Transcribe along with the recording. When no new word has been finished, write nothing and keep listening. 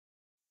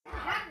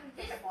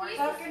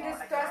Fucking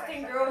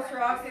disgusting, gross,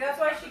 Roxy. That's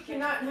why she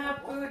cannot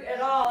have food at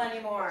all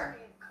anymore.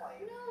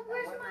 No,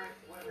 where's my...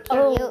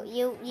 Oh,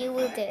 you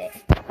will do it.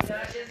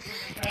 That is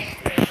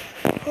disgusting.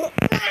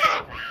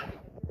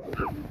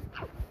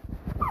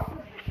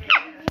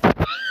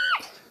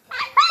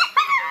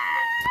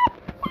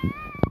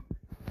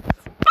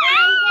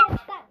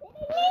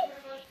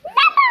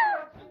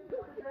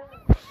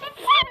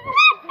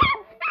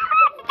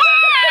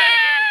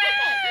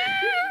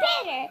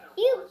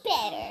 You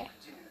better.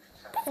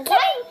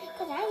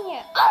 Cause I'm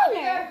your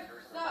owner.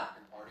 Stop.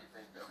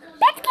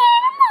 That's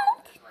caramel.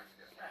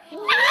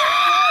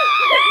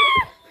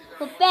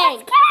 Well, bang.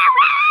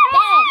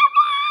 Bang.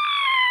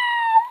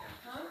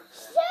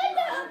 Shut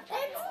up.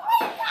 It's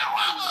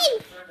already.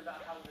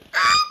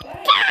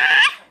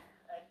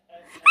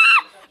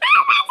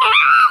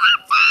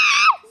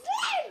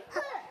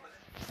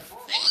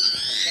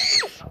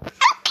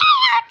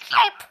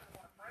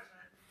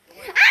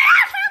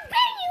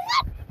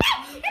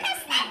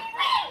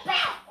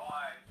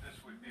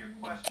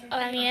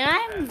 I mean,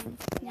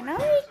 I'm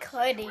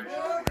recording.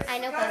 I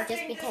know, but I'm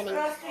just pretending.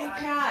 Disgusting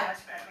cat.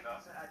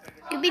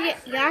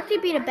 You actually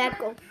beat a bad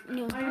goal.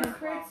 No. I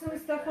heard some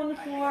stuff on the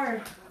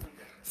floor.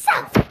 So.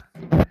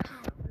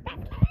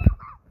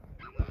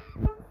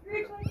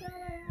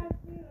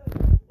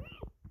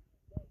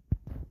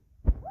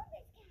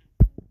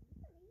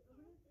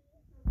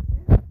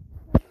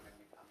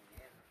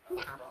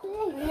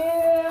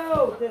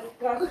 Ew,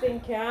 disgusting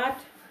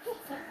cat.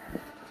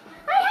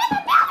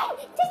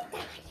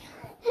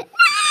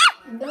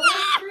 No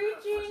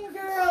screeching,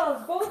 girls.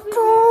 Both of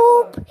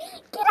you.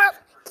 Get up.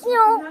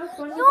 You have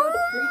fun without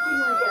screeching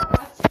like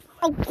that.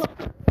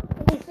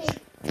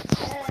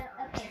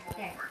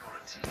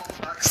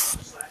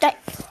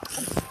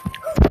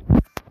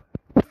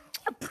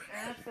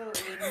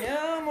 Absolutely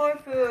no more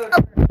food.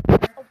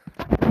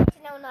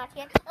 No, not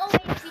yet. Oh,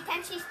 wait,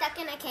 pretend she's stuck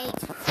in a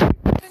cage.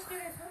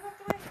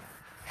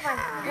 Come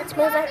on, let's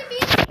move it.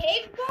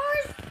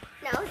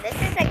 No, this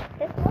is like,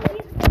 this will be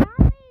the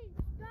challenge.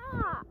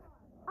 Stop.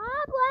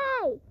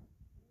 Oblay.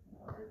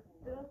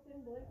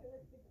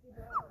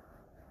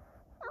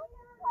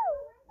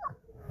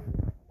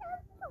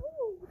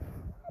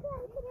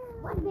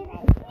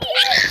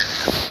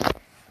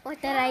 What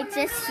did I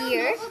just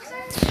hear?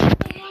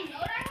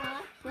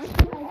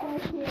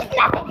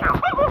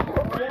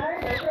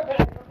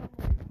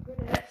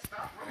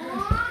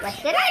 What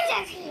did I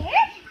just hear?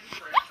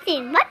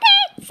 Nothing. What did I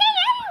say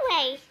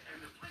anyway?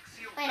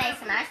 Wait, I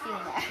smashed you in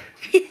there.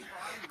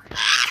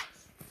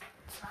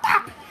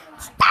 Stop!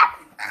 Stop!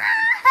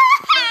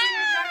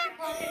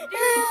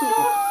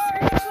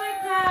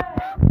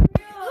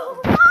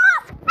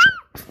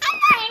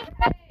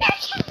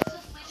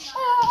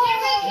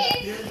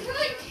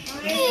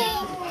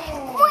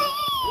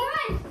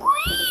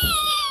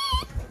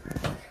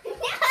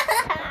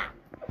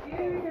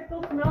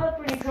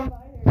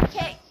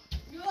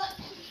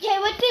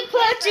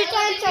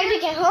 Trying to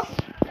get home.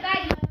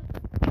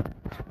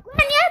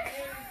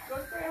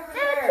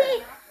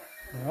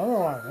 Another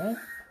one, eh?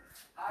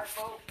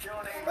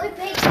 Wait,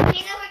 babe, can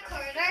you have a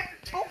corner?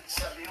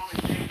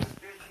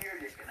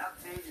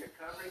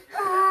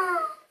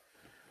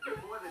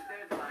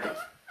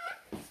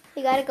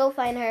 You gotta go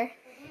find her.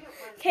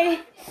 Okay.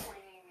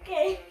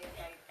 Okay.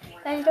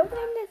 Guys, don't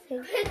mind this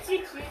thing.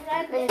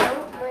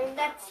 Don't mind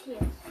that's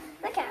here.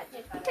 Look at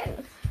it.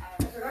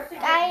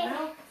 Guys.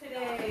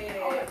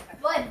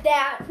 What,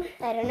 Dad?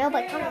 I don't know,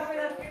 but come on.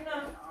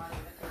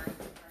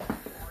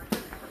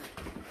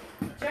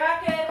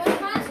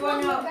 Jacket. Mine's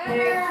Going one up,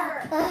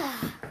 better.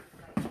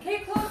 Okay,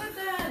 close it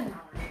then.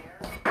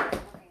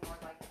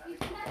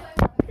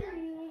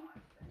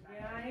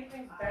 Yeah,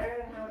 anything's better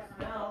than how it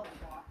smells.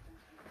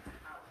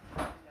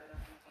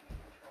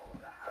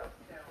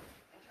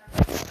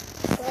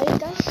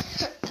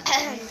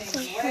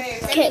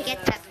 Okay, get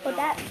that for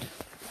that.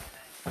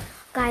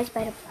 Guys,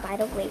 by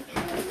the way,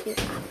 if you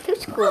have to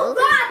school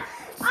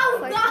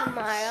for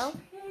tomorrow.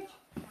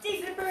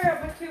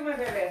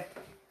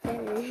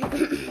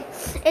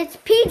 It's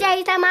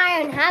PJ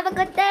tomorrow and have a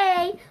good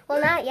day.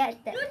 Well, not yet.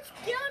 Let's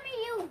kill me,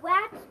 you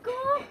wax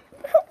school.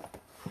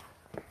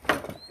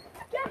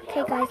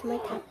 Okay, guys, my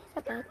tablet's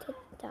about to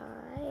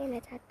die and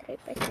it's at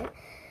 3%.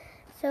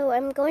 So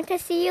I'm going to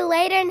see you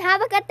later and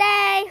have a good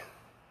day.